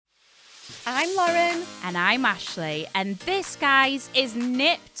I'm Lauren. And I'm Ashley. And this, guys, is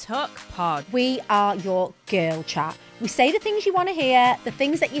Nip Tuck Pod. We are your girl chat. We say the things you want to hear, the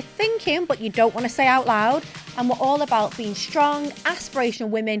things that you're thinking but you don't want to say out loud. And we're all about being strong, aspirational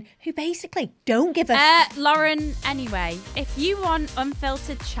women who basically don't give a... Lauren, anyway, if you want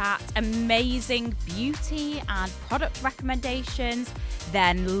unfiltered chat, amazing beauty and product recommendations,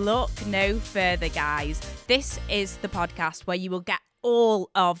 then look no further, guys. This is the podcast where you will get all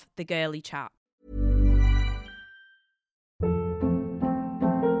of the girly chat.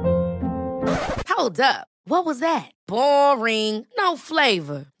 Hold up. What was that? Boring. No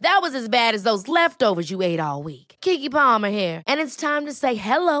flavor. That was as bad as those leftovers you ate all week. Keke Palmer here, and it's time to say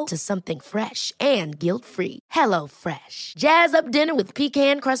hello to something fresh and guilt-free. Hello Fresh. Jazz up dinner with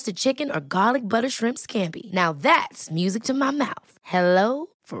pecan-crusted chicken or garlic butter shrimp scampi. Now that's music to my mouth. Hello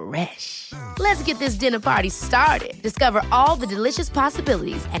Fresh. Let's get this dinner party started. Discover all the delicious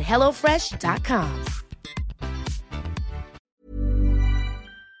possibilities at hellofresh.com.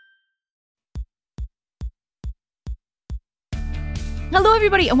 Hello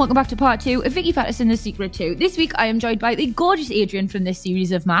everybody and welcome back to part 2 of Vicky Patterson, The Secret 2. This week I am joined by the gorgeous Adrian from this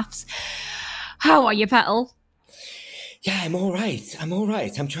series of maths. How are you, Petal? Yeah, I'm all right.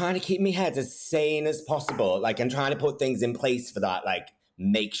 I'm trying to keep my head as sane as possible. Like, I'm trying to put things in place for that. Like,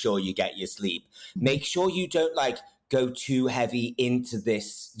 make sure you get your sleep. Make sure you don't, like, go too heavy into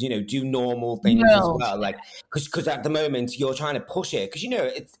this, do normal things as well. Like, because at the moment you're trying to push it because,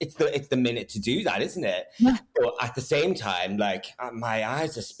 it's the minute to do that, isn't it? Yeah. But at the same time, like, my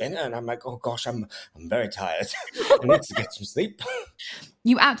eyes are spinning and I'm like, oh gosh, I'm very tired. I need to get some sleep.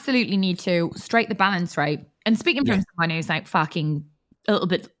 You absolutely need to strike the balance right. And speaking from someone who's like fucking a little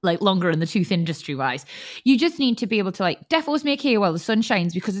bit like longer in the tooth industry wise, you just need to be able to like defos make hay while the sun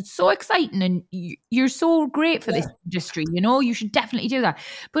shines because it's so exciting and you're so great for this industry, you should definitely do that.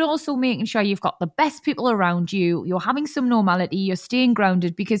 But also making sure you've got the best people around you, you're having some normality, you're staying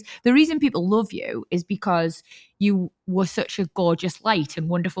grounded, because the reason people love you is because you were such a gorgeous, light and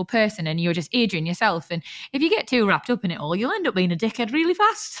wonderful person and you're just Adrian yourself. And if you get too wrapped up in it all, you'll end up being a dickhead really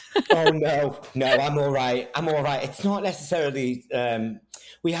fast. Oh, no, I'm all right. It's not necessarily...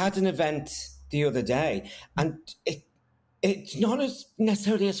 we had an event the other day and it's not as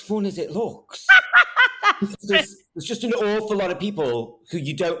necessarily as fun as it looks. There's just an awful lot of people who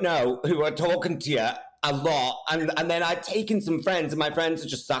you don't know who are talking to you a lot, and then I'd taken some friends, and my friends are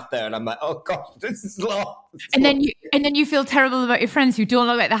just sat there, and I'm like, oh gosh, this is a lot. And then you feel terrible about your friends who don't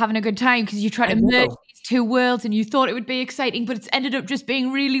look like they're having a good time because you try to merge these two worlds, and you thought it would be exciting, but it's ended up just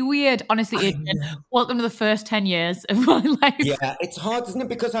being really weird. Honestly, Adrian, welcome to the first 10 years of my life. Yeah, it's hard, isn't it?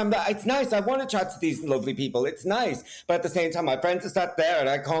 Because it's nice. I want to chat to these lovely people. It's nice, but at the same time, my friends are sat there, and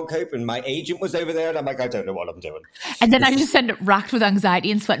I can't cope. And my agent was over there, and I'm like, I don't know what I'm doing. And then I just end up racked with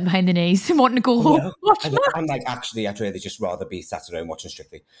anxiety and sweating behind the knees and wanting to go home. Yeah. And I'm like, actually, I'd really just rather be sat at home watching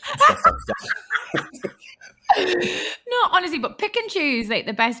Strictly. No, honestly, but pick and choose like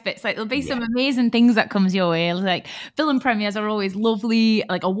the best bits. Like there'll be some amazing things that comes your way. Like film premieres are always lovely.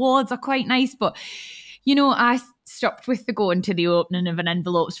 Like awards are quite nice, but I stopped with the going to the opening of an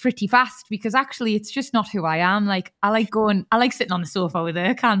envelopes pretty fast because actually it's just not who I am. Like I like sitting on the sofa with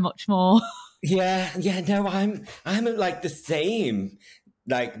Ercan much more. No, I'm like the same.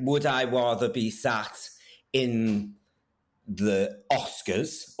 Like, would I rather be sat in the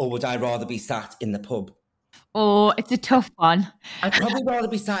Oscars or would I rather be sat in the pub? Oh, it's a tough one. I'd probably rather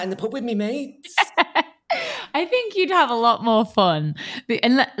be sat in the pub with me mates. I think you'd have a lot more fun.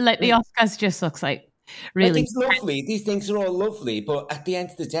 And like the Oscars just looks like really... Like, it's lovely. These things are all lovely. But at the end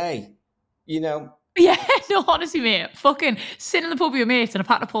of the day, Yeah, no, honestly, mate, fucking sit in the pub with your mates and a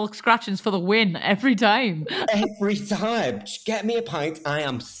pack of pork scratchings for the win every time. Every time. Just get me a pint. I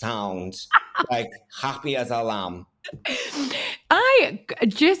am sound. Like, happy as a lamb. I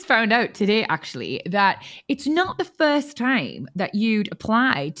just found out today, actually, that it's not the first time that you'd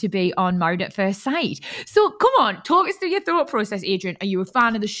applied to be on Married at First Sight. So come on, talk us through your thought process, Adrian. Are you a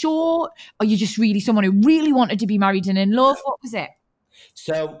fan of the show? Are you just really someone who really wanted to be married and in love? What was it?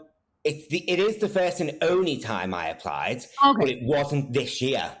 So it is the first and only time I applied, but it wasn't this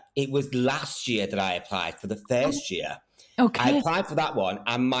year. It was last year that I applied for the first year. Okay. I applied for that one,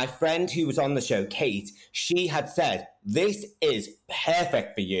 and my friend who was on the show, Kate, she had said, this is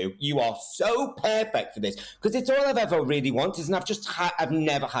perfect for you. You are so perfect for this. Because it's all I've ever really wanted, and I've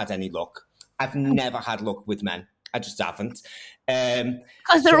never had any luck. I've never had luck with men. I just haven't.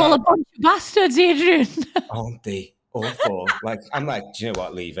 Because they're all a bunch of bastards, Adrian. Aren't they? Awful. I'm like, do you know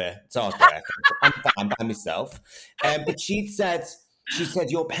what? Leave it. It's all there. I'm fine by myself. But she said,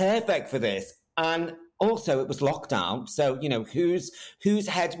 you're perfect for this. And also it was lockdown. So, you know, whose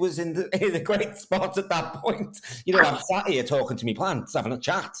head was in a great spot at that point? You know, I'm sat here talking to me plants, having a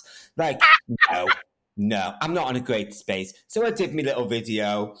chat. Like, no, I'm not in a great space. So I did my little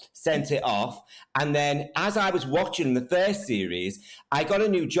video, sent it off. And then as I was watching the first series, I got a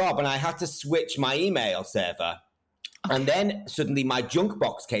new job and I had to switch my email server. And then suddenly my junk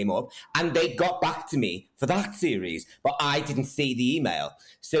box came up and they got back to me for that series, but I didn't see the email.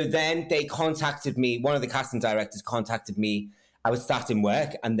 So then they contacted me. One of the casting directors contacted me. I was sat in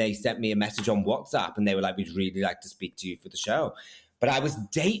work and they sent me a message on WhatsApp and they were like, we'd really like to speak to you for the show. But I was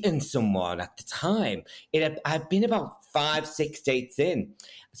dating someone at the time. I'd been about 5-6 dates in.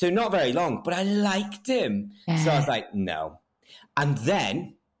 So not very long, but I liked him. So I was like, no. And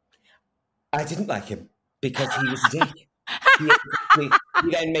then I didn't like him. Because he was a dick.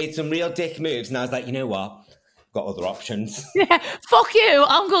 He then made some real dick moves, and I was like, you know what? I've got other options. Yeah, fuck you.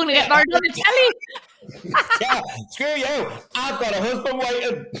 I'm going to get married on the telly. Yeah, screw you. I've got a husband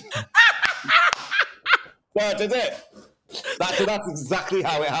waiting. That is it. That's exactly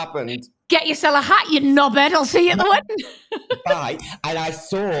how it happened. Get yourself a hat, you knobhead. I'll see you at the wedding. Bye. And I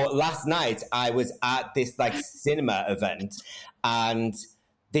saw last night, I was at this like cinema event, and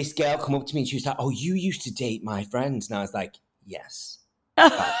this girl come up to me and she was like, oh, you used to date my friend. And I was like, yes.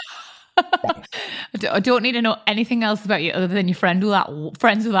 I don't need to know anything else about you other than your friends with that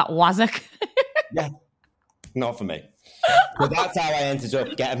wazzock. Yeah, not for me. But that's how I ended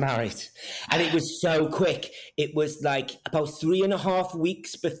up getting married. And it was so quick. It was like about 3.5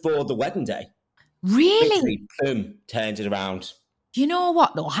 weeks before the wedding day. Really? Literally, boom, turned it around. You know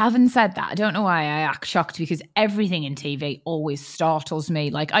what, though? Having said that, I don't know why I act shocked because everything in TV always startles me.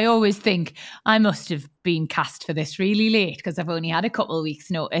 Like, I always think I must have been cast for this really late because I've only had a couple of weeks'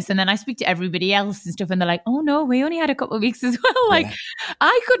 notice. And then I speak to everybody else and stuff and they're like, oh, no, we only had a couple of weeks as well. Like, yeah.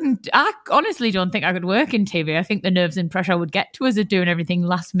 I honestly don't think I could work in TV. I think the nerves and pressure I would get to us are doing everything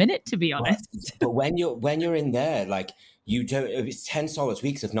last minute, to be honest. But when you're in there, like, you don't, it's 10 solid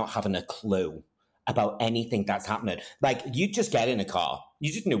weeks of not having a clue about anything that's happening. Like, you just get in a car.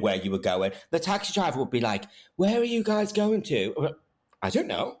 You didn't know where you were going. The taxi driver would be like, where are you guys going to? I don't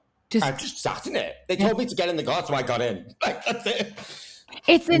know. I just sat in it. They told me to get in the car, so I got in. Like, that's it.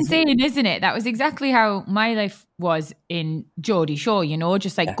 It's insane, isn't it? That was exactly how my life was in Geordie Shore, you know,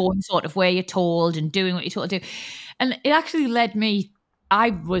 just like going sort of where you're told and doing what you're told to do. And it actually led me,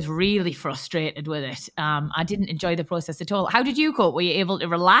 I was really frustrated with it. I didn't enjoy the process at all. How did you cope? Were you able to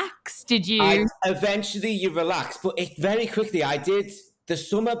relax? Did you? Eventually you relax, but very quickly, I did the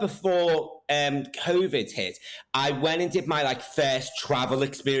summer before COVID hit. I went and did my like first travel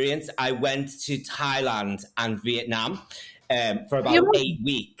experience. I went to Thailand and Vietnam for about 8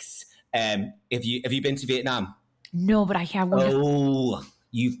 weeks. Have you been to Vietnam? No, but I have. Oh,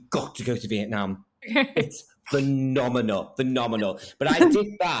 you've got to go to Vietnam. It's phenomenal. But I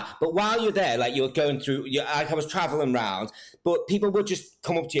did that. But while you're there, like you're going through, I was traveling around, but people would just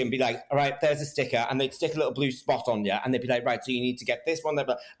come up to you and be like, all right, there's a sticker. And they'd stick a little blue spot on you. And they'd be like, right, so you need to get this one.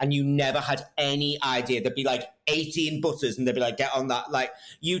 And you never had any idea. There'd be like 18 buttons and they'd be like, get on that. Like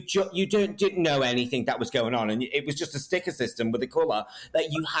you didn't know anything that was going on. And it was just a sticker system with a colour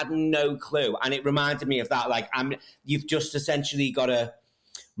that you had no clue. And it reminded me of that. Like you've just essentially got to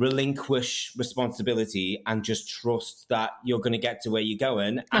relinquish responsibility and just trust that you're going to get to where you're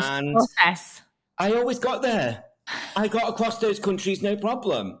going. And I always got there. I got across those countries, no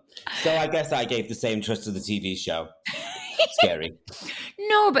problem. So I guess I gave the same trust to the TV show. Scary.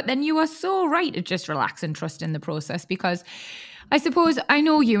 No, but then you are so right to just relax and trust in the process, because I suppose I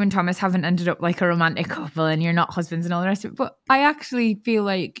know you and Thomas haven't ended up like a romantic couple and you're not husbands and all the rest of it, but I actually feel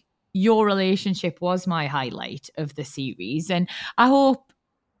like your relationship was my highlight of the series, and I hope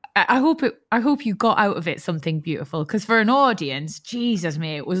you got out of it something beautiful, because for an audience, Jesus,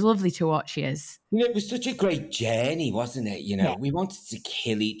 mate, it was lovely to watch yous. You know, it was such a great journey, wasn't it? You know, we wanted to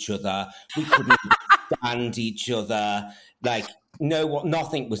kill each other. We couldn't stand each other. Like,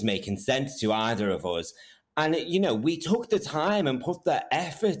 nothing was making sense to either of us. And, we took the time and put the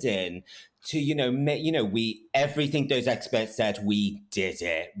effort in to, everything those experts said, we did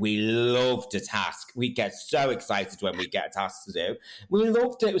it. We loved a task. We get so excited when we get a task to do. We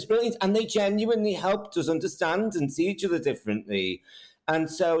loved it. It was brilliant. And they genuinely helped us understand and see each other differently. And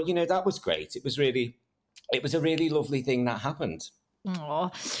so, that was great. It was a really lovely thing that happened. Oh,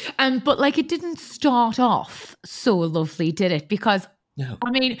 but like, it didn't start off so lovely, did it? Because, no.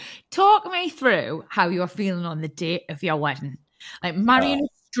 I mean, talk me through how you're feeling on the day of your wedding. Like, marrying a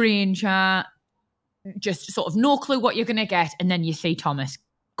stranger, just sort of no clue what you're going to get, and then you see Thomas.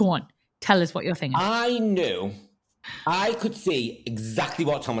 Go on, tell us what you're thinking. I knew I could see exactly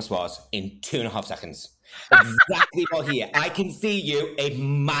what Thomas was in 2.5 seconds. Exactly what here. I can see you a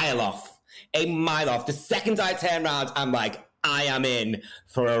mile off. A mile off. The second I turn around, I'm like, I am in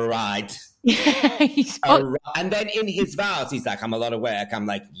for a ride. And then in his vows, he's like, I'm a lot of work. I'm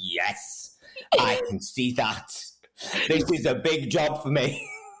like, yes, I can see that. This is a big job for me.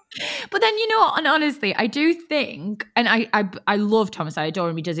 But then, you know, and honestly, I do think, and I love Thomas, I adore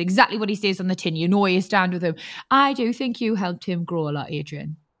him, he does exactly what he says on the tin, you know, you stand with him. I do think you helped him grow a lot,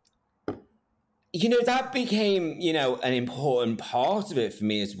 Adrian. You know, that became, you know, an important part of it for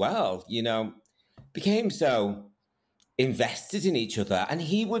me as well, you know, became so invested in each other, and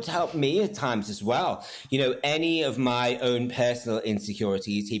he would help me at times as well. You know, any of my own personal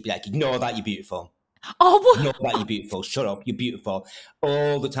insecurities, he'd be like, ignore that, you're beautiful. Oh, Ignore that, you're beautiful. Shut up, you're beautiful.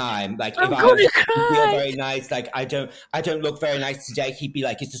 All the time. Like, I'm if I feel very nice, like I don't look very nice today, he'd be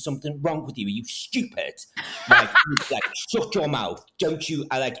like, is there something wrong with you? Are you stupid? Like, shut your mouth. Don't you,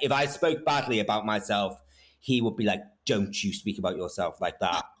 like, if I spoke badly about myself, he would be like, don't you speak about yourself like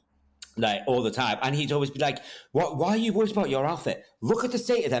that. Like, all the time. And he'd always be like, why are you worried about your outfit? Look at the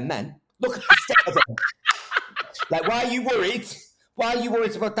state of them men. Look at the state of them. Like, why are you worried? Why are you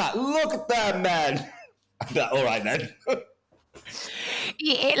worried about that? Look at them men. All right, then.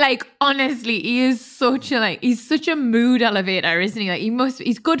 Like, honestly, he's such a mood elevator, isn't he? Like,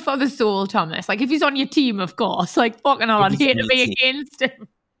 he's good for the soul, Thomas. Like, if he's on your team, of course. Like, fucking hell, I'd hate to be against him.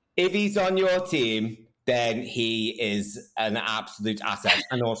 If he's on your team, then he is an absolute asset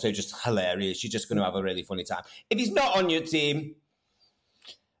and also just hilarious. You're just going to have a really funny time. If he's not on your team,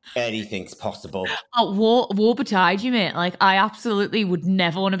 anything's possible. Oh, woe betide you, mate. Like, I absolutely would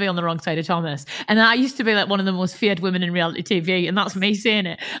never want to be on the wrong side of Thomas. And I used to be like one of the most feared women in reality TV, and that's me saying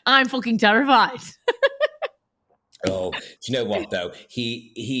it. I'm fucking terrified. Oh, do you know what though?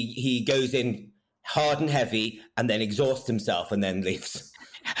 He goes in hard and heavy and then exhausts himself and then leaves.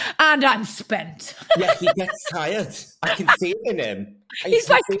 And I'm spent. Yeah, he gets tired. I can see it in him. He's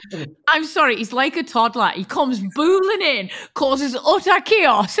like, I'm sorry, he's like a toddler. He comes booling in, causes utter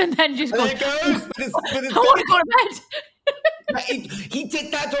chaos, and then just goes, I want to go to bed. He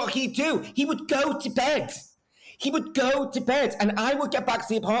did that what he'd do. He would go to bed. He would go to bed, and I would get back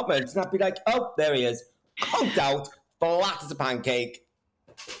to the apartment, and I'd be like, oh, there he is. Conked out, flat as a pancake.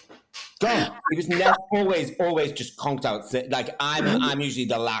 Gone. He was never always just conked out. Like, I'm usually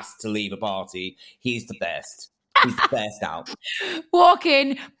the last to leave a party. He's the best. He's the best out. Walk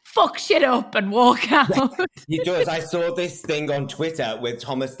in, fuck shit up, and walk out. Yeah, he does. I saw this thing on Twitter with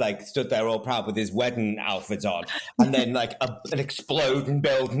Thomas, like, stood there all proud with his wedding outfit on, and then, like, an exploding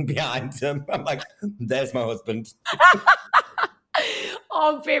building behind him. I'm like, there's my husband.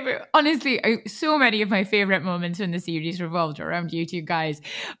 Oh, favorite. Honestly, so many of my favorite moments in the series revolved around you two guys.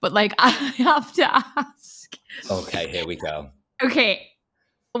 But, like, I have to ask. Okay, here we go. Okay.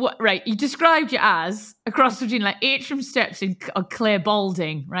 Right, you described you as a cross between like Atrium Steps and Claire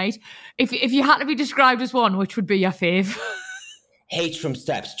Balding, right? If you had to be described as one, which would be your fave? Atrium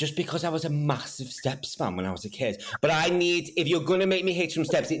Steps, just because I was a massive Steps fan when I was a kid. But if you're going to make me Atrium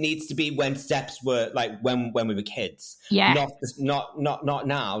Steps, it needs to be when Steps were like when we were kids. Yeah. Not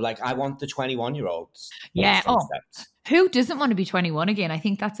now. Like, I want the 21-year-olds. Yeah. Oh, Steps. Who doesn't want to be 21 again? I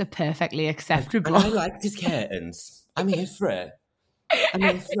think that's a perfectly acceptable. And I liked his curtains. I'm here for it.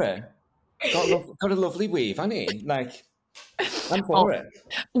 Got a lovely weave, hasn't he? Like, I'm for it.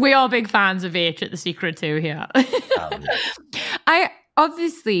 We are big fans of H at The Secret too here. I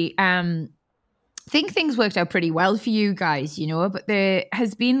obviously think things worked out pretty well for you guys, you know, but there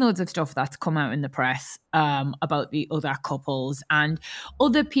has been loads of stuff that's come out in the press about the other couples and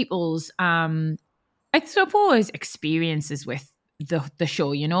other people's, I suppose, experiences with the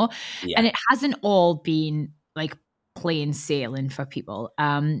show, you know? Yeah. And it hasn't all been like plain sailing for people.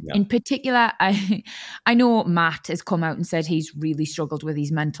 In particular, I know Matt has come out and said he's really struggled with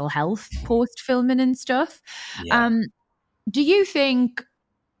his mental health post-filming and stuff. Yeah. Do you think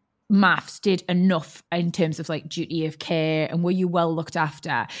MAFS did enough in terms of like duty of care, and were you well looked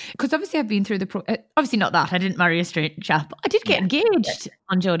after? Because obviously I've been through obviously not that, I didn't marry a straight chap. I did get engaged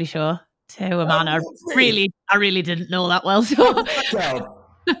on Geordie Shore to a man I really didn't know that well. So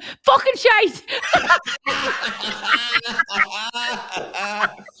fucking shite.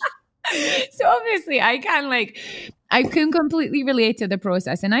 So obviously I can completely relate to the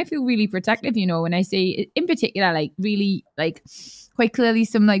process, and I feel really protective, you know, when I say in particular, like really like quite clearly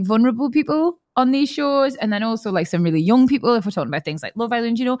some like vulnerable people on these shows, and then also like some really young people, if we're talking about things like Love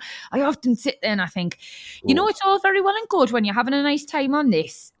Island, you know. I often sit there and I think, you know, it's all very well and good when you're having a nice time on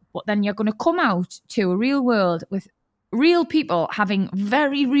this, but then you're going to come out to a real world with real people having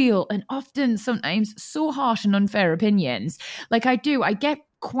very real and often sometimes so harsh and unfair opinions. Like I get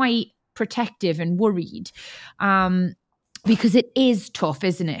quite protective and worried, because it is tough,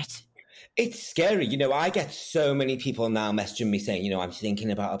 isn't it? It's scary. You know, I get so many people now messaging me saying, you know, I'm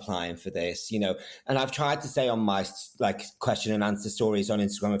thinking about applying for this, you know, and I've tried to say on my like question and answer stories on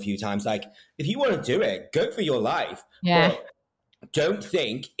Instagram a few times, like, if you want to do it, go for your life. Yeah. But don't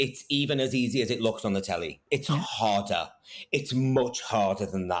think it's even as easy as it looks on the telly. It's harder. It's much harder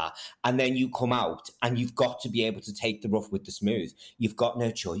than that. And then you come out and you've got to be able to take the rough with the smooth. You've got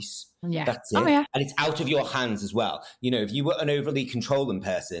no choice. Yeah. That's it. Oh, yeah. And it's out of your hands as well. You know, if you were an overly controlling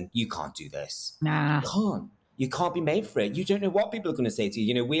person, you can't do this. Nah. You can't be made for it. You don't know what people are going to say to you.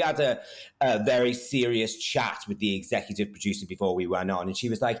 You know, we had a very serious chat with the executive producer before we went on. And she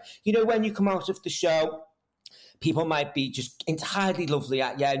was like, you know, when you come out of the show, people might be just entirely lovely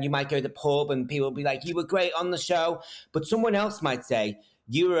at you, and you might go to the pub and people will be like, you were great on the show. But someone else might say,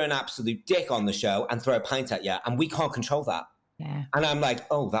 you were an absolute dick on the show, and throw a pint at you. And we can't control that. Yeah. And I'm like,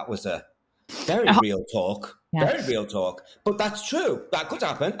 oh, that was a very real talk. Yeah. Very real talk. But that's true. That could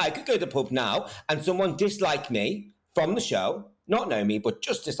happen. I could go to the pub now and someone dislike me from the show, not know me, but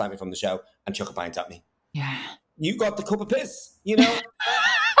just dislike me from the show and chuck a pint at me. Yeah. You got the cup of piss, you know?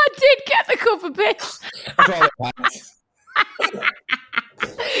 I did get the cup of piss.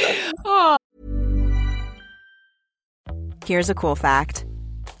 Oh. Here's a cool fact.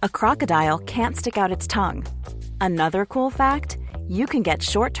 A crocodile can't stick out its tongue. Another cool fact, you can get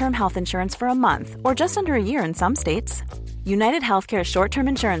short-term health insurance for a month or just under a year in some states. United Healthcare short-term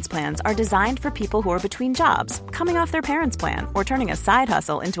insurance plans are designed for people who are between jobs, coming off their parents' plan, or turning a side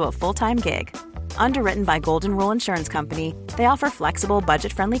hustle into a full-time gig. Underwritten by Golden Rule Insurance Company, they offer flexible,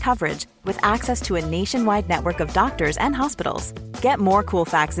 budget-friendly coverage with access to a nationwide network of doctors and hospitals. Get more cool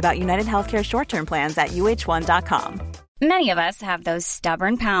facts about United Healthcare short-term plans at uh1.com. Many of us have those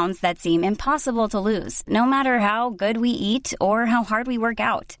stubborn pounds that seem impossible to lose, no matter how good we eat or how hard we work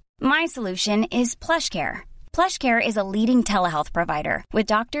out. My solution is PlushCare. PlushCare is a leading telehealth provider with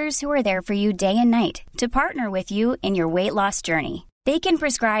doctors who are there for you day and night to partner with you in your weight loss journey. They can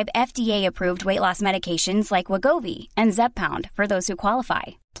prescribe FDA-approved weight loss medications like Wegovy and Zepbound for those who qualify.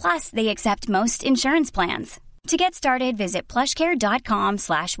 Plus, they accept most insurance plans. To get started, visit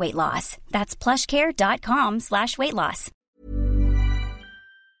plushcare.com/weightloss. That's plushcare.com/weightloss.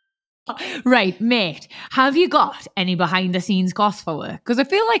 Right, mate, have you got any behind the scenes goss for work? Because I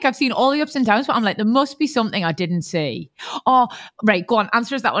feel like I've seen all the ups and downs, but I'm like, there must be something I didn't see. Oh, right, go on,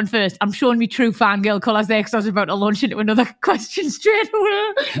 answer us that one first. I'm showing me true fangirl colours there because I was about to launch into another question straight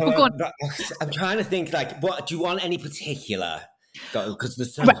away. Go on. I'm trying to think, like, what do you want any particular? Because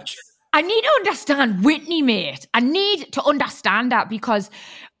there's so much. I need to understand Whitney, mate. I need to understand that because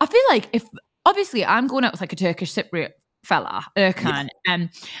I feel like if, obviously, I'm going out with like a Turkish Cypriot fella, Erkan,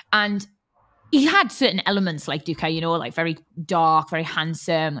 and he had certain elements like Duka, you know, like very dark, very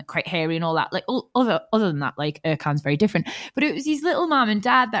handsome, like quite hairy and all that. Like other than that, like Erkan's very different. But it was his little mum and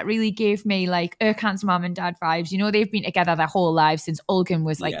dad that really gave me like Erkan's mum and dad vibes. You know, they've been together their whole lives since Olgun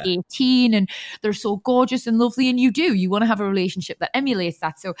was like 18, and they're so gorgeous and lovely. And you want to have a relationship that emulates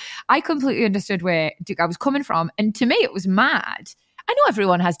that. So I completely understood where Duka was coming from. And to me, it was mad. I know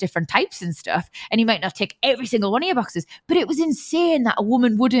everyone has different types and stuff, and he might not tick every single one of your boxes, but it was insane that a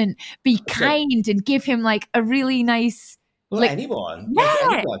woman wouldn't be kind and give him like a really nice... Well, anyone.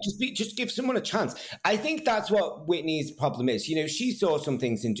 Just give someone a chance. I think that's what Whitney's problem is. You know, she saw some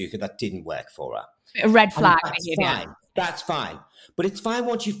things in Duka that didn't work for her. A red flag. That's fine. But it's fine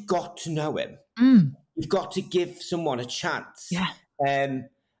once you've got to know him. You've got to give someone a chance. Yeah. And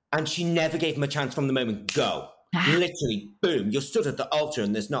she never gave him a chance from the moment go. Literally, boom, you're stood at the altar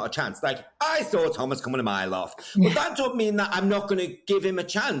and there's not a chance. Like, I saw Thomas coming to my loft. But that don't mean that I'm not going to give him a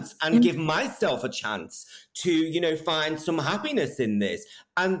chance and give myself a chance to, you know, find some happiness in this.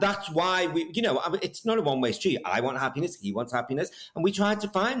 And that's why it's not a one-way street. I want happiness, he wants happiness. And we tried to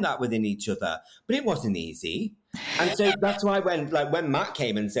find that within each other. But it wasn't easy. And so that's why when Matt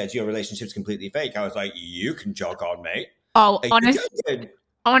came and said your relationship's completely fake, I was like, you can jog on, mate. Oh, honestly.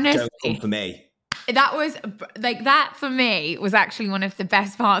 Don't come for me. That was like that for me was actually one of the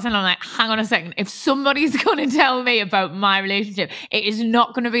best parts. And I'm like, hang on a second. If somebody's going to tell me about my relationship, it is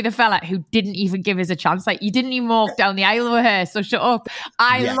not going to be the fella who didn't even give us a chance. Like, you didn't even walk down the aisle with her. So shut up.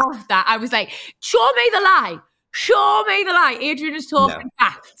 I loved that. I was like, show me the lie. Show me the lie. Adrian is talking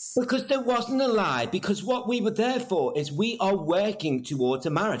facts. Because there wasn't a lie. Because what we were there for is we are working towards a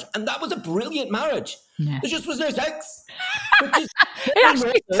marriage. And that was a brilliant marriage. Yeah. There just was no sex. It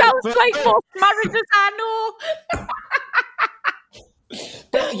actually sounds like most marriages I know.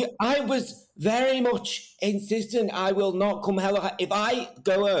 But I was very much insistent I will not come hell or high. If I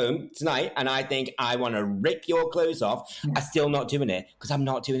go home tonight and I think I want to rip your clothes off, I'm still not doing it because I'm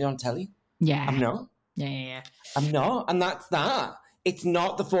not doing it on telly. Yeah. I'm not. Yeah. I'm not. And that's that. It's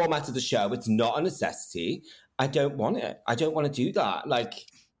not the format of the show. It's not a necessity. I don't want it. I don't want to do that. Like,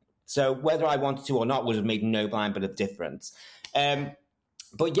 so whether I wanted to or not would have made no blind bit of difference.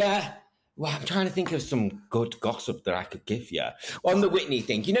 But yeah, well, I'm trying to think of some good gossip that I could give you. On the Whitney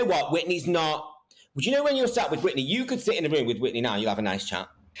thing, you know what? Whitney's not... Would you know when you're sat with Whitney, you could sit in a room with Whitney now and you'll have a nice chat.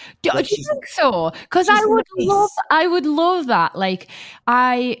 Do you think so? Because I would love that. Like,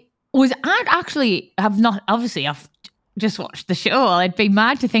 I'd actually have not... Obviously, I've just watched the show. I'd be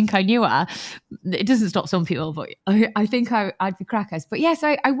mad to think I knew her. It doesn't stop some people, but I think I'd be crackers. But yes,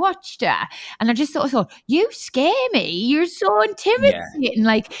 I watched her and I just thought, you scare me. You're so intimidating. Yeah.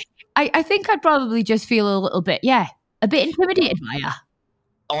 Like, I think I'd probably just feel a little bit, a bit intimidated by her.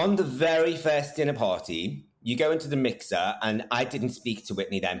 On the very first dinner party, you go into the mixer, and I didn't speak to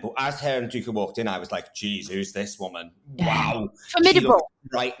Whitney then, but as her and Duka walked in, I was like, geez, who's this woman? Wow. Formidable.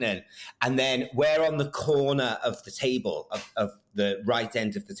 Frightening. And then we're on the corner of the table, of the right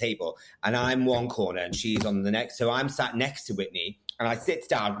end of the table, and I'm one corner and she's on the next. So I'm sat next to Whitney, and I sit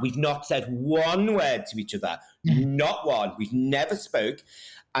down. We've not said one word to each other. Not one. We've never spoke.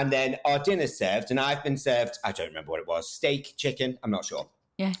 And then our dinner's served, and I've been served, I don't remember what it was, steak, chicken, I'm not sure.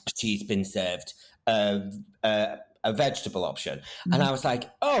 Yeah. She's been served a vegetable option. Mm-hmm. And I was like,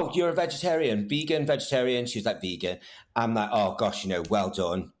 oh, you're a vegetarian, vegetarian. She was like, vegan. I'm like, oh gosh, well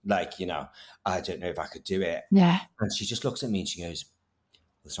done. Like, I don't know if I could do it. Yeah. And she just looks at me and she goes,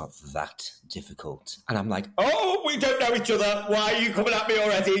 it's not that difficult. And I'm like, oh, we don't know each other. Why are you coming at me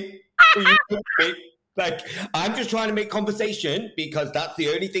already? Like, I'm just trying to make conversation because that's the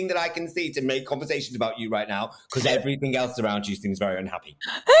only thing that I can see to make conversations about you right now, because everything else around you seems very unhappy.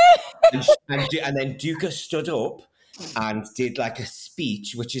 and then Duka stood up and did like a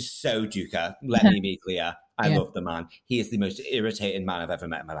speech, which is so Duka. Let me be clear. I love the man. He is the most irritating man I've ever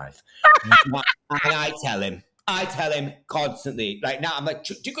met in my life. And I tell him constantly, like, now I'm like,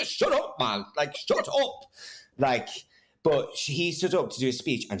 Duka, shut up, man. Like, shut up. Like, but he stood up to do a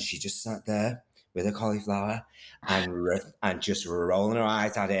speech and she just sat there with a cauliflower and just rolling her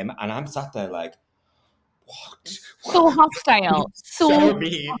eyes at him. And I'm sat there like, what? So hostile. So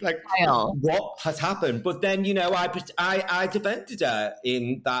mean. Like, what has happened? But then, I defended her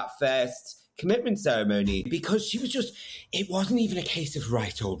in that first commitment ceremony because she was just, it wasn't even a case of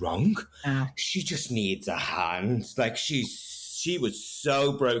right or wrong. Oh. She just needs a hand. Like, she was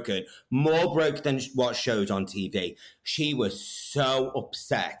so broken, more broke than what showed on TV. She was so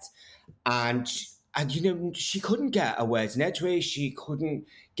upset. And she couldn't get her words in edgeways. She couldn't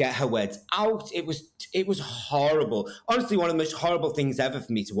get her words out. It was horrible. Honestly, one of the most horrible things ever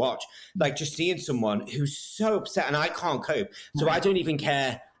for me to watch. Like, just seeing someone who's so upset and I can't cope. So I don't even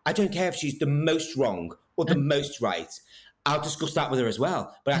care. I don't care if she's the most wrong or the most right. I'll discuss that with her as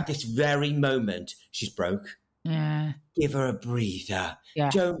well. But at this very moment, she's broke. Yeah. Give her a breather.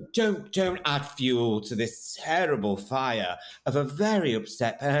 Yeah. Don't add fuel to this terrible fire of a very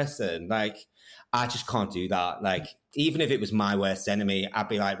upset person. Like, I just can't do that. Like, even if it was my worst enemy, I'd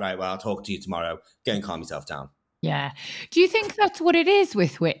be like, right, well, I'll talk to you tomorrow. Go and calm yourself down. Yeah. Do you think that's what it is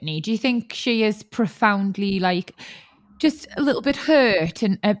with Whitney? Do you think she is profoundly, like, just a little bit hurt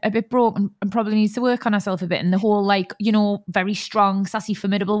and a bit broken and probably needs to work on herself a bit, and the whole, like, very strong, sassy,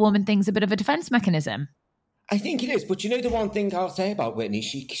 formidable woman thing's a bit of a defense mechanism? I think it is, but the one thing I'll say about Whitney,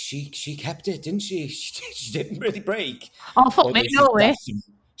 she kept it, didn't she? She didn't really break. Oh, fuck me, no way.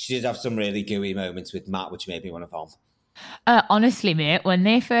 She did have some really gooey moments with Matt, which made me want to vomit. Honestly, mate, when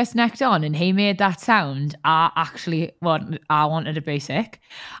they first necked on and he made that sound, I wanted to be sick.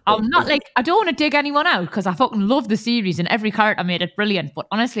 I'm not like, I don't want to dig anyone out because I fucking love the series and every character made it brilliant. But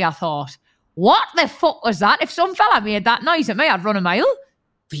honestly, I thought, what the fuck was that? If some fella made that noise at me, I'd run a mile.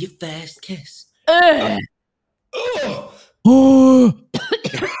 For your first kiss. No,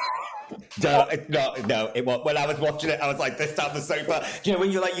 it was, when I was watching it, I was like this down the sofa. Do you know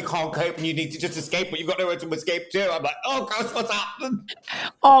when you're like, you can't cope and you need to just escape, but you've got nowhere to escape to? I'm like, oh gosh, what's happened?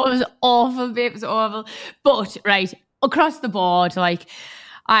 Oh, it was awful, babe. It was awful. But, right, across the board, like,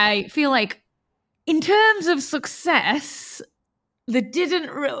 I feel like in terms of success,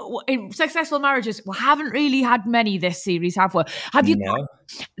 in successful marriages, we haven't really had many this series, have we? Have you? No.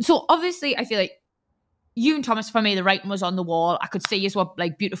 So obviously, I feel like you and Thomas, for me, the writing was on the wall. I could see you were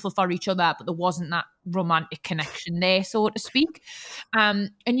like beautiful for each other, but there wasn't that romantic connection there, so to speak.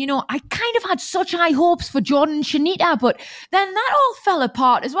 And I kind of had such high hopes for Jordan and Shanita, but then that all fell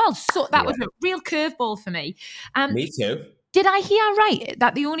apart as well. So that was a real curveball for me. Me too. Did I hear right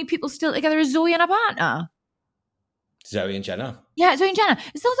that the only people still together is Zoe and her partner? Zoe and Jenna. Yeah, Zoe and Jenna.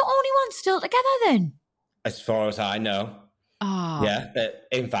 Is those the only ones still together then? As far as I know. Oh. Yeah,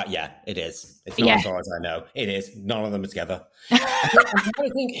 in fact, yeah, it is. It's not as far as I know. It is. None of them are together. I'm trying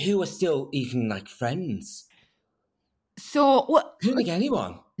to think who are still even like friends. So what? I don't think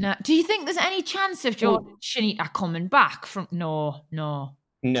anyone. No. Do you think there's any chance of Jordan and Shanita coming back from? No.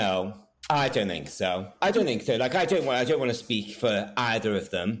 No, I don't think so. Like, I don't want to speak for either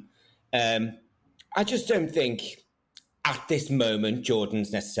of them. I just don't think at this moment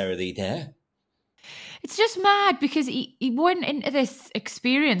Jordan's necessarily there. It's just mad because he went into this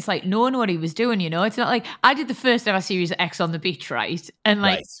experience like knowing what he was doing, you know? It's not like I did the first ever series of Ex on the Beach, right? And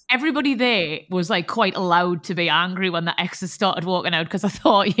like everybody there was like quite allowed to be angry when the exes started walking out because I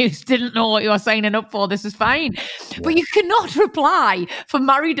thought you didn't know what you were signing up for. This is fine. Yeah. But you cannot reply for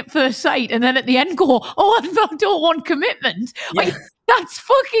Married at First Sight and then at the end go, oh, I don't want commitment. Yeah. Like, that's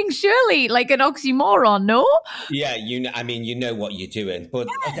fucking surely like an oxymoron, no? Yeah, you know what you're doing. But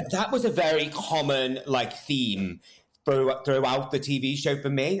that was a very common like theme throughout the TV show for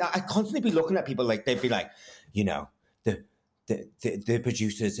me. I'd constantly be looking at people like they'd be like, you know, the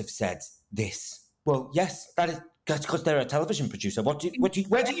producers have said this. Well, yes, that's because they're a television producer. Where do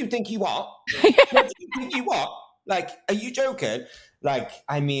you think you are? Where do you think you are? Like, are you joking? Like,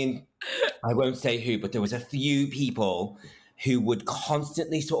 I mean, I won't say who, but there was a few people who would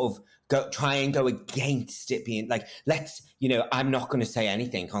constantly sort of try and go against it being like, I'm not going to say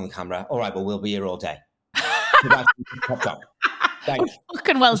anything on the camera. All right, well, we'll be here all day. Like,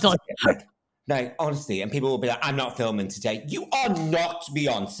 fucking well done. Like, honestly, and people will be like, I'm not filming today. You are not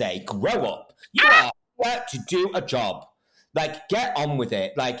Beyonce. Grow up. You are there to do a job. Like, get on with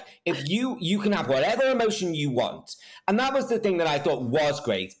it. Like, if you can have whatever emotion you want. And that was the thing that I thought was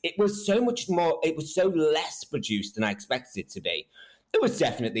great. It was so much more, it was so less produced than I expected it to be. There was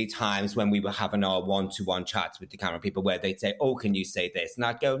definitely times when we were having our one-to-one chats with the camera people where they'd say, oh, can you say this? And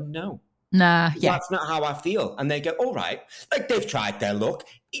I'd go, no. Nah, yeah. That's not how I feel. And they go, all right. Like, they've tried their luck.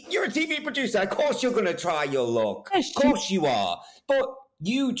 You're a TV producer. Of course you're going to try your luck. Of course you are. But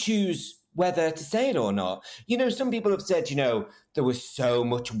you choose whether to say it or not. You know, some people have said, you know, there was so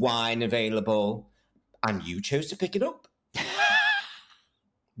much wine available and you chose to pick it up.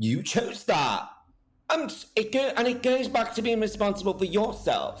 You chose that. It goes back to being responsible for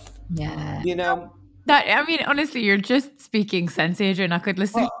yourself. Yeah. You know? Honestly, you're just speaking sense, Adrian. I could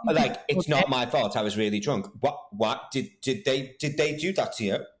listen. It's not my fault. I was really drunk. What? Did they do that to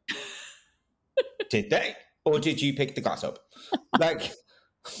you? Did they? Or did you pick the glass up? Like...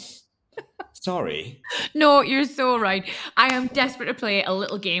 Sorry. No, you're so right. I am desperate to play a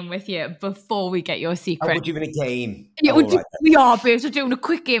little game with you before we get your secret. Oh, we're doing a game. Yeah, we are, babes. We're doing a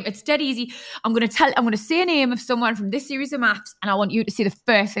quick game. It's dead easy. I'm going to say a name of someone from this series of maths, and I want you to see the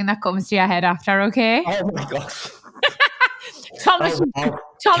first thing that comes to your head after, okay? Oh, my gosh. Thomas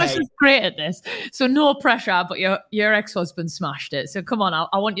was great at this, so no pressure, but your ex-husband smashed it. So come on,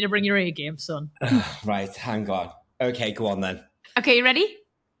 I want you to bring your A game, son. Right, hang on. Okay, go on then. Okay, you ready?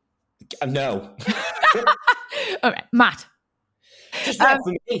 No. All right, Matt. Just not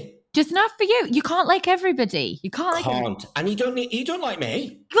for me. Just not for you. You can't like everybody. You can't. And you don't like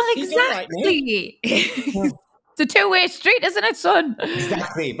me. Well, exactly. It's a two-way street, isn't it, son?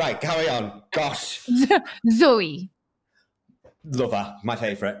 Exactly. Right, carry on. Gosh. Zoe. Love her. My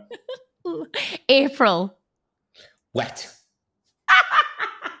favourite. April. Wet.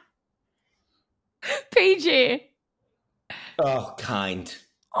 PJ. Oh, kind.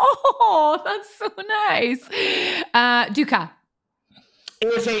 Oh, that's so nice. Duka.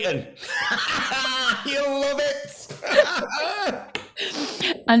 Irritating. You'll love it.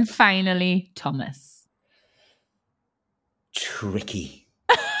 And finally, Thomas. Tricky.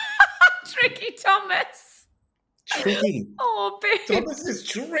 Tricky Thomas. Tricky. Oh, babe. Thomas is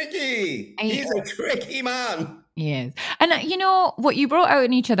tricky. He's a tricky man. Yes. And you know, what you brought out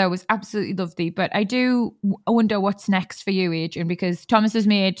in each other was absolutely lovely, but I do wonder what's next for you, Adrian, because Thomas has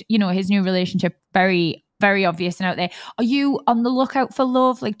made, you know, his new relationship very, very obvious and out there. Are you on the lookout for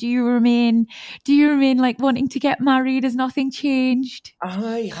love? Like, do you remain like wanting to get married? Has nothing changed?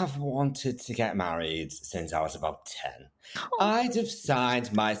 I have wanted to get married since I was about 10. I'd have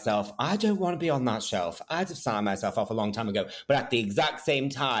signed myself. I don't want to be on that shelf. I'd have signed myself off a long time ago. But at the exact same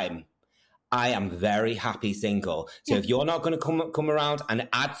time, I am very happy single. So if you're not going to come around and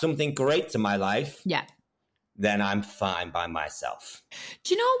add something great to my life, then I'm fine by myself.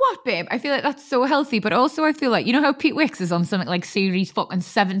 Do you know what, babe? I feel like that's so healthy, but also I feel like, you know how Pete Wicks is on something like series fucking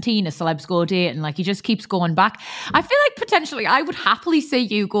 17 of Celebs Go Dating, like he just keeps going back. I feel like potentially I would happily see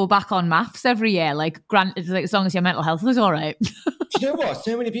you go back on maths every year, like granted, like, as long as your mental health was all right. Do you know what?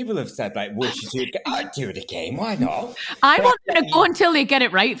 So many people have said, like, would you do it again? I'd do it again. Why not? I want them to go until they get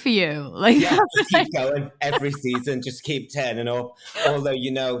it right for you. Like, yeah, just keep going every season. Just keep turning up. Although,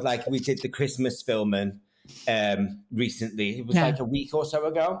 you know, like we did the Christmas filming recently. It was like a week or so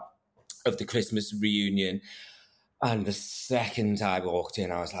ago of the Christmas reunion. And the second I walked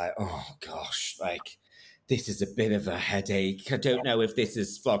in, I was like, oh, gosh, like, this is a bit of a headache. I don't know if this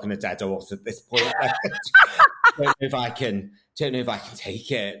is flogging a dead horse at this point. Like, don't know if I can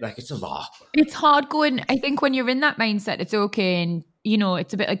take it. Like, it's a lot. It's hard going. I think when you're in that mindset, it's okay. And, you know,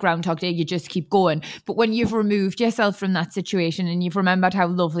 it's a bit like Groundhog Day. You just keep going. But when you've removed yourself from that situation and you've remembered how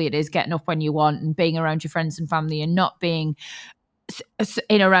lovely it is getting up when you want and being around your friends and family and not being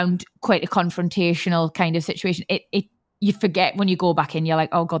in around quite a confrontational kind of situation, you forget when you go back in, you're like,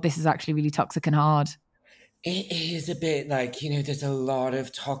 oh God, this is actually really toxic and hard. It is a bit like, you know, there's a lot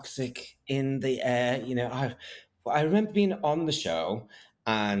of toxic in the air. You know, I remember being on the show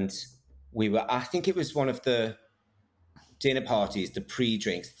and I think it was one of the dinner parties, the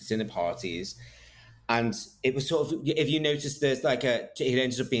pre-drinks, the dinner parties. And it was sort of, if you notice, there's like it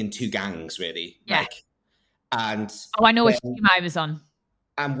ended up being two gangs, really. Yeah. Like, and I know which team I was on.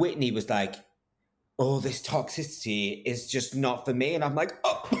 And Whitney was like, oh, this toxicity is just not for me. And I'm like,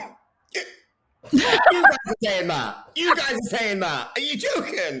 oh, you guys are saying that. You guys are saying that. Are you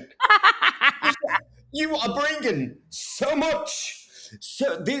joking? You are bringing so much.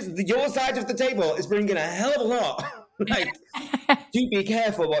 So your side of the table is bringing a hell of a lot. Like, do be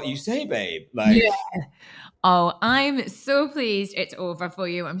careful what you say, babe. Like, yeah. Oh, I'm so pleased it's over for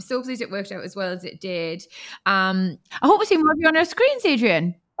you. I'm so pleased it worked out as well as it did. I hope we see more of you on our screens,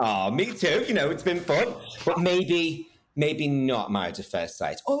 Adrian. Oh, me too. You know, it's been fun. But maybe not Married at First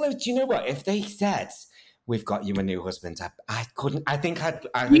Sight. Although, do you know what? If they said, we've got you a new husband, I couldn't. I think I'd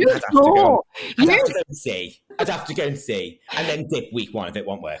have to go and see. I'd have to go and see. And then dip week one if it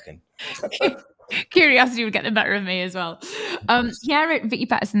wasn't working. Curiosity would get the better of me as well. Here at Vicky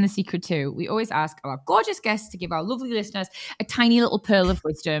Patterson, The Secret To, we always ask our gorgeous guests to give our lovely listeners a tiny little pearl of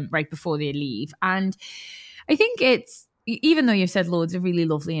wisdom right before they leave. And I think it's, even though you've said loads of really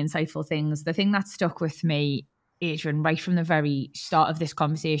lovely, insightful things, the thing that stuck with me, Adrian, right from the very start of this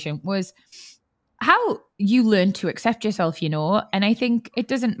conversation was how you learn to accept yourself, you know. And I think it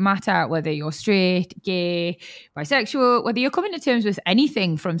doesn't matter whether you're straight, gay, bisexual, whether you're coming to terms with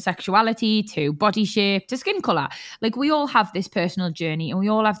anything from sexuality to body shape to skin colour. Like, we all have this personal journey and we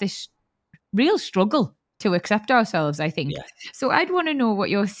all have this real struggle to accept ourselves, I think. Yeah. So I'd want to know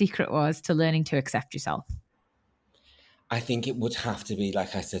what your secret was to learning to accept yourself. I think it would have to be,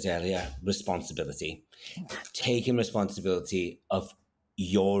 like I said earlier, responsibility. Taking responsibility of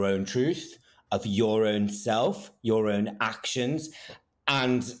your own truth, of your own self, your own actions.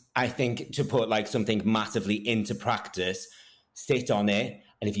 And I think to put like something massively into practice, sit on it.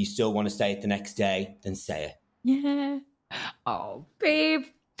 And if you still want to say it the next day, then say it. Yeah. Oh, babe.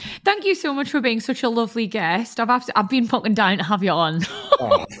 Thank you so much for being such a lovely guest. I've been fucking down to have you on.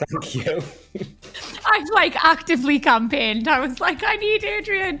 Oh, thank you. I've like actively campaigned. I was like, I need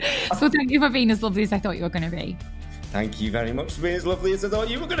Adrian. So thank you for being as lovely as I thought you were going to be. Thank you very much for being as lovely as I thought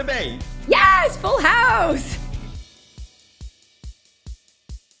you were going to be. Yes, full house.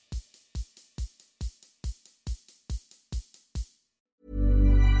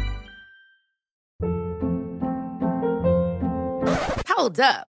 Hold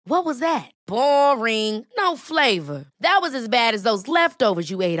up. What was that? Boring. No flavor. That was as bad as those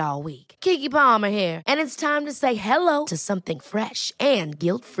leftovers you ate all week. Keke Palmer here. And it's time to say hello to something fresh and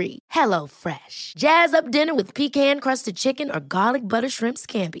guilt-free. HelloFresh. Jazz up dinner with pecan-crusted chicken or garlic butter shrimp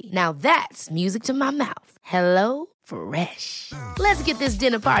scampi. Now that's music to my mouth. HelloFresh. Let's get this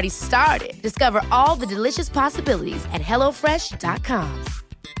dinner party started. Discover all the delicious possibilities at HelloFresh.com.